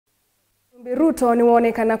Musumbi Ruto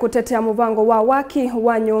niwonekana kutetea muvango wa Waki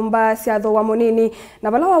wa Nyumba Sya Vei Munini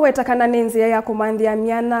na vala waweta kana nzia ya kumantha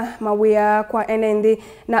myanya, mawia kwa enenthi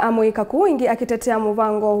na muika ingi akitetea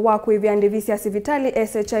muvango wa kuivia ndivi sya sivitali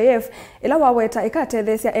SHIF ila waweta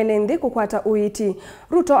ikatethesyaa enenthi kukwata uiiti.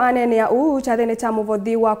 Ruto anenea chathini cha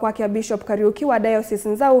muvodhiwa kwa kia Bishop Kariuki wa diocese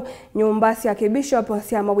nzau Nyumba Sya Bishop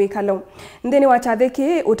Sya mawikalo. Ndini wa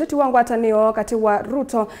chathiki uteti wangu atanio kati wa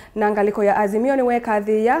Ruto na ngaliko ya azimio ni weka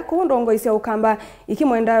thia kuundongo isya ukamba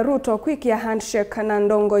ikimwenda Ruto kwikia handshake na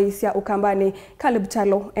ndongo isya ukambani. Kalib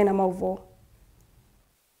Chalo ena mauvo.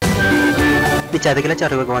 Bichathi kila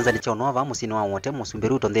chato weka wanza lichonova musini wa wote Musumbi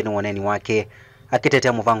Ruto ndeni waneni wake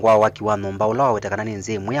akitetea muvango wa Waki wa Nyumba ula waweta kana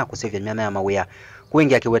nzia ya kusevya myanya ya mawia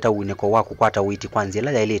kuingi akiweta uineko wa kukwata uiiti kwa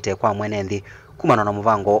nzila ya ilite kwa mwenenthi kumana na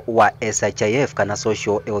muvango wa SHIF kana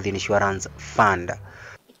Social Health Insurance Fund.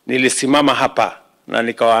 Nilisimama hapa na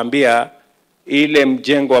nikawaambia ile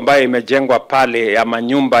mjengo ambayo imejengwa pale ya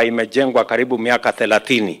manyumba imejengwa karibu miaka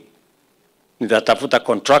 30. Nitatafuta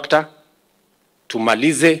contractor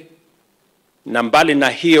tumalize, na mbali na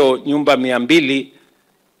hiyo nyumba 200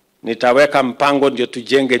 nitaweka mpango ndio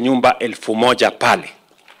tujenge nyumba 1000 pale.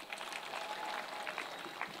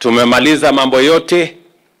 Tumemaliza mambo yote.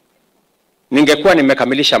 Ningekuwa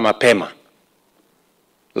nimekamilisha mapema,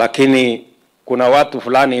 lakini kuna watu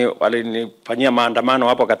fulani walinifanyia maandamano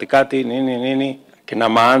hapo katikati nini kina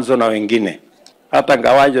Maanzo na wengine. Hata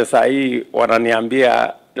ngawaje saa hii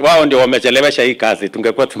wananiambia wao ndio wamechelewesha hii kazi,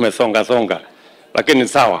 tungekuwa tumesonga, lakini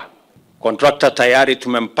sawa. Contractor tayari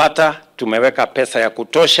tumempata, tumeweka pesa ya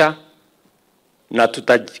kutosha na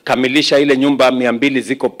tutakamilisha ile nyumba 200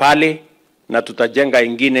 ziko pale na tutajenga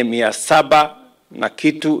ingine 700 na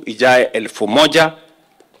kitu ijaye 1000.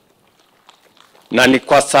 Na ni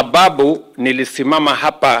kwa sababu nilisimama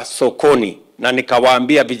hapa sokoni na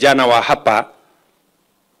nikawaambia vijana wa hapa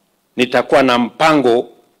nitakuwa na mpango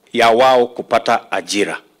ya wao kupata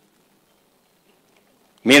ajira.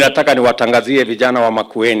 Mimi nataka niwatangazie vijana wa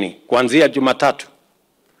Makueni kuanzia Jumatatu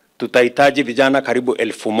tutahitaji vijana karibu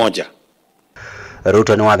 1000.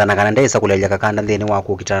 Ruto ni wathana kana ndesa kulelia kakanda nthini wa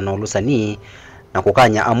kukitana na ulusani na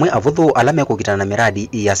kukanya amwe avuthu alame kukitana na miradi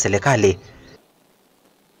ya serikali.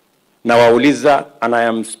 Na wauliza, and I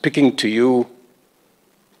am speaking to you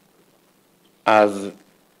as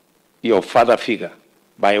your father figure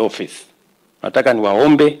by office. Nataka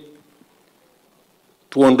niwaombe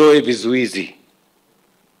tuondoe vizuizi,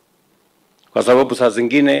 kwa sababu saa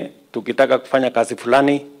zingine tukitaka kufanya kazi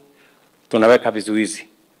fulani tunaweka vizuizi.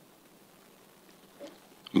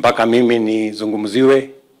 Mpaka mimi nizungumziwe,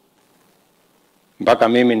 mpaka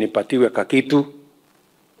mimi nipatiwe kakitu,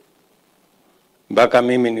 mpaka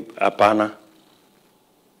mimi ni hapana.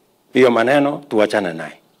 Hiyo maneno tuachane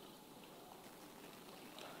naye.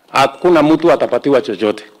 Hakuna mtu atapatiwa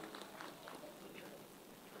chochote.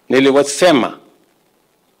 Niliwasema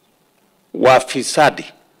wafisadi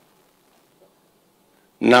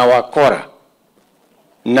na wakora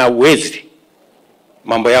na wezi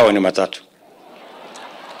mambo yao ni matatu.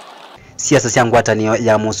 Siasa sya ngwatanio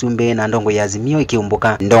ya Musumbi na ndongo ya azimio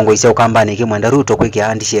ikiumbuka ndongo isya ukambani ikimwenda Ruto kwikia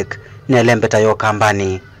handshake na lembeta yo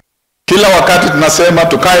kambani. Kila wakati tunasema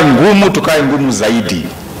tukae ngumu zaidi.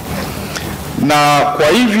 Na kwa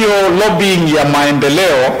hivyo lobbying ya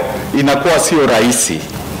maendeleo inakuwa sio rahisi,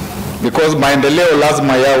 because maendeleo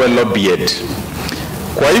lazima yawe lobbied.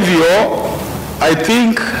 Kwa hivyo I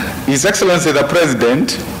think His Excellency the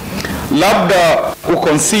President labda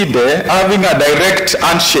consider having a direct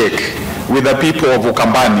handshake with the people of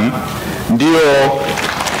Ukambani. Ndio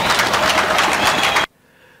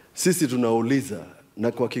sisi tunauliza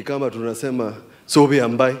na kwa Kikamba tunasema sobi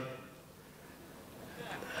ambaye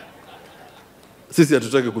sisi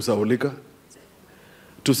hatutaki kusaulika,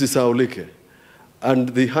 tusisaulike.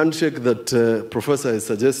 And the handshake that Professor is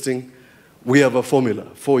suggesting, we have a formula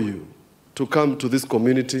for you to come to this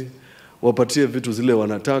community, wapatie vitu zile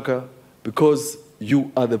wanataka, because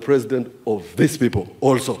you are the president of these people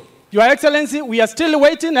also. Your Excellency, we are still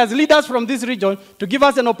waiting as leaders from this region to give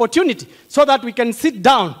us an opportunity so that we can sit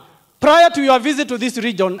down prior to your visit to this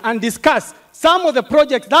region and discuss some of the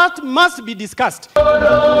projects that must be discussed.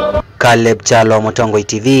 Kalib Chalo, Mutongo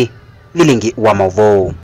TV, Vilingi wa Mauvo.